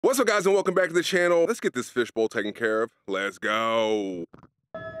What's up, guys, and welcome back to the channel. Let's get this fishbowl taken care of. Let's go.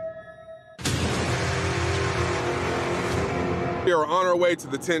 We are on our way to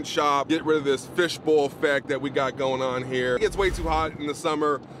the tint shop. Get rid of this fishbowl effect that we got going on here. It gets way too hot in the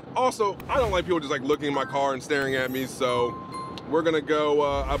summer. Also, I don't like people just like looking in my car and staring at me, so we're gonna go,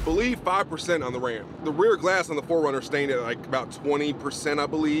 I believe 5% on the Ram. The rear glass on the 4Runner stained at like about 20%, I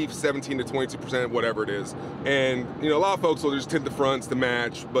believe, 17 to 22%, whatever it is. And you know, a lot of folks will just tint the fronts to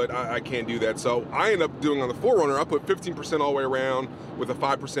match, but I can't do that. So I end up doing on the 4Runner, I put 15% all the way around with a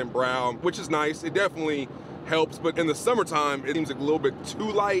 5% brow, which is nice. It definitely helps, but in the summertime, it seems like a little bit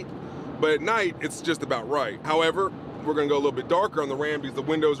too light, but at night, it's just about right. However, we're gonna go a little bit darker on the Ram because the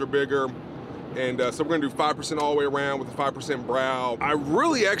windows are bigger. And so we're gonna do 5% all the way around with a 5% brow. I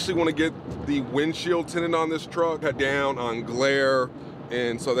really actually wanna get the windshield tinted on this truck, cut down on glare,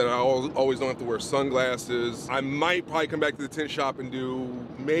 and so that I always don't have to wear sunglasses. I might probably come back to the tint shop and do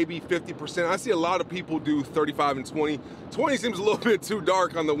maybe 50%. I see a lot of people do 35 and 20. 20 seems a little bit too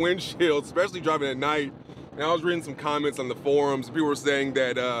dark on the windshield, especially driving at night. And I was reading some comments on the forums. People were saying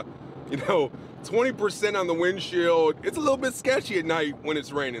that, you know, 20% on the windshield, it's a little bit sketchy at night when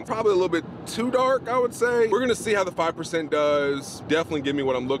it's raining. Probably a little bit too dark, I would say. We're gonna see how the 5% does. Definitely give me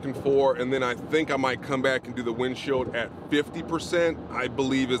what I'm looking for. And then I think I might come back and do the windshield at 50%, I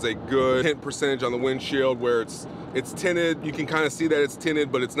believe is a good tint percentage on the windshield where it's tinted. You can kind of see that it's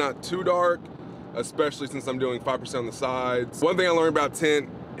tinted, but it's not too dark, especially since I'm doing 5% on the sides. One thing I learned about tint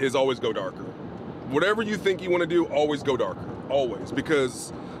is always go darker. Whatever you think you wanna do, always go darker, always,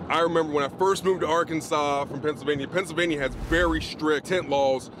 because I remember when I first moved to Arkansas from Pennsylvania, Pennsylvania has very strict tint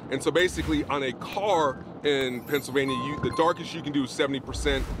laws, and so basically on a car in Pennsylvania, the darkest you can do is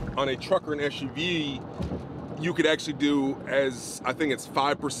 70%. On a truck or an SUV, you could actually do as, I think it's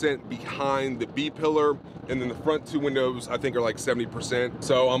 5% behind the B-pillar, and then the front two windows, I think, are like 70%.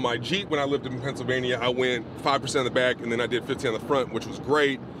 So on my Jeep, when I lived in Pennsylvania, I went 5% on the back, and then I did 50 on the front, which was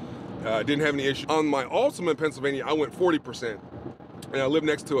great. Didn't have any issue. On my Altima in Pennsylvania, I went 40%. And I live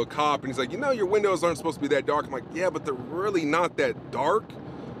next to a cop, and he's like, you know, your windows aren't supposed to be that dark. I'm like, yeah, but they're really not that dark,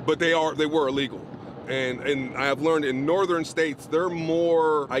 but they were illegal. And I have learned in northern states, they're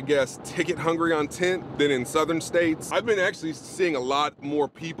more, I guess, ticket hungry on tint than in southern states. I've been actually seeing a lot more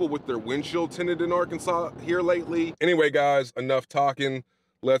people with their windshield tinted in Arkansas here lately. Anyway, guys, enough talking.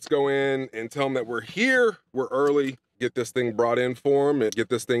 Let's go in and tell them that we're here, we're early. Get this thing brought in for them and get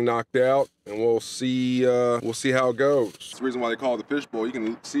this thing knocked out, and we'll see how it goes. That's the reason why they call it the fishbowl. You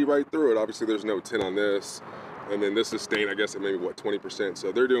can see right through it. Obviously, there's no tint on this, and then this is stained, I guess, at maybe what, 20%.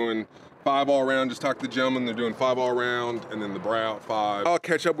 So they're doing 5 all around. Just talk to the gentleman. They're doing 5 all around, and then the brow 5. I'll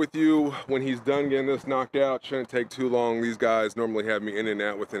catch up with you when he's done getting this knocked out. Shouldn't take too long. These guys normally have me in and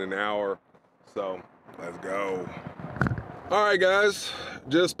out within an hour. So let's go. All right, guys,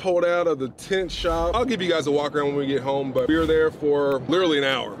 just pulled out of the tint shop. I'll give you guys a walk around when we get home, but we were there for literally an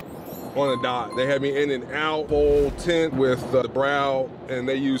hour on a dot. They had me in and out, full tint with the brow, and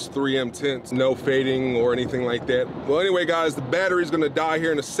they use 3M tints, no fading or anything like that. Well, anyway, guys, the battery's gonna die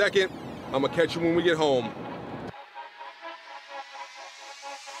here in a second. I'm gonna catch you when we get home.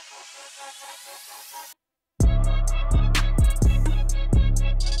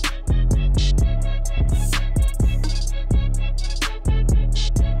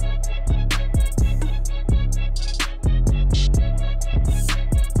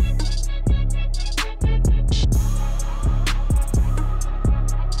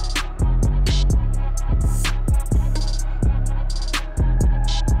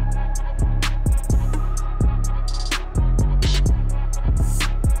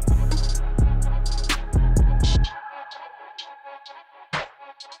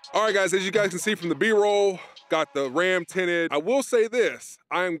 All right, guys, as you guys can see from the B-roll, got the Ram tinted. I will say this,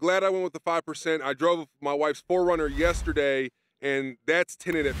 I am glad I went with the 5%. I drove my wife's 4Runner yesterday, and that's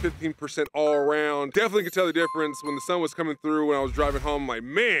tinted at 15% all around. Definitely could tell the difference when the sun was coming through when I was driving home. I'm like,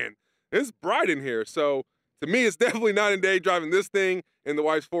 man, it's bright in here. So to me, it's definitely night and day driving this thing and the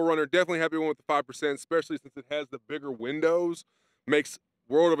wife's 4Runner. Definitely happy with the 5%, especially since it has the bigger windows. Makes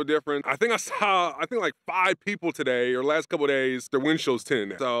world of a difference. I think I saw, like 5 people today or last couple of days, their windshield's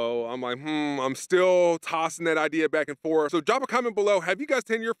tinted. So I'm like, I'm still tossing that idea back and forth. So drop a comment below. Have you guys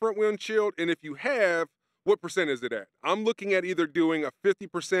tinted your front windshield? And if you have, what percent is it at? I'm looking at either doing a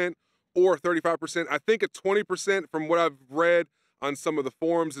 50% or 35%. I think a 20% from what I've read on some of the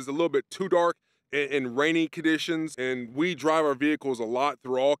forums is a little bit too dark in rainy conditions. And we drive our vehicles a lot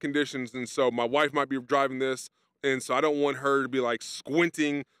through all conditions. And so my wife might be driving this, and so I don't want her to be like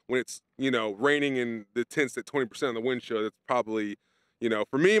squinting when it's, you know, raining and the tint's at 20% on the windshield. It's probably, you know,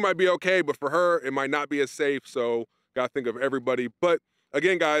 for me it might be okay, but for her it might not be as safe. So gotta think of everybody. But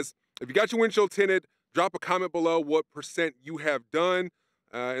Again, guys, if you got your windshield tinted, drop a comment below what % you have done,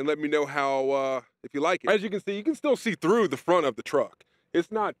 and let me know how, if you like it. As you can see, you can still see through the front of the truck.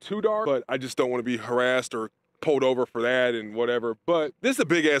 It's not too dark, but I just don't want to be harassed or pulled over for that and whatever. But this is a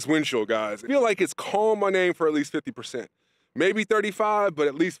big ass windshield, guys. I feel like it's calling my name for at least 50%. Maybe 35, but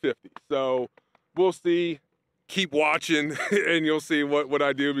at least 50. So we'll see. Keep watching and you'll see what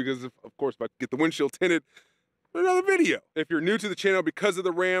I do, because of course, if I get the windshield tinted, another video. If you're new to the channel because of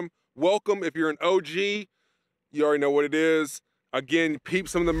the Ram, welcome. If you're an OG, you already know what it is. Again, peep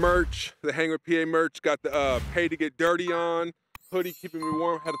some of the merch, the Hangin with PA merch. Got the pay to get dirty on, hoodie keeping me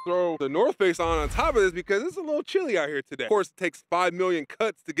warm. Had to throw the North Face on top of this because it's a little chilly out here today. Of course, it takes 5 million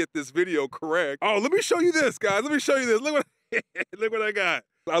cuts to get this video correct. Oh, let me show you this, guys. Let me show you this. Look what I got.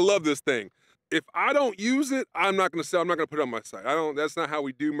 I love this thing. If I don't use it, I'm not gonna sell. I'm not gonna put it on my site. That's not how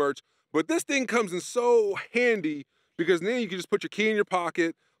we do merch. But this thing comes in so handy, because then you can just put your key in your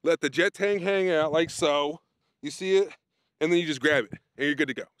pocket, let the jet tank hang out like so. You see it, and then you just grab it, and you're good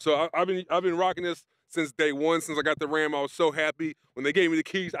to go. So I've been rocking this since day one. Since I got the Ram, I was so happy when they gave me the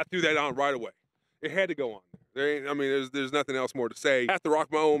keys. I threw that on right away. It had to go on. There's nothing else more to say. I have to rock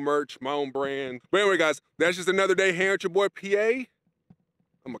my own merch, my own brand. But anyway, guys, that's just another day hanging with your boy PA.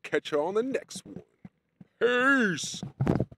 I'm gonna catch you on the next one. Peace.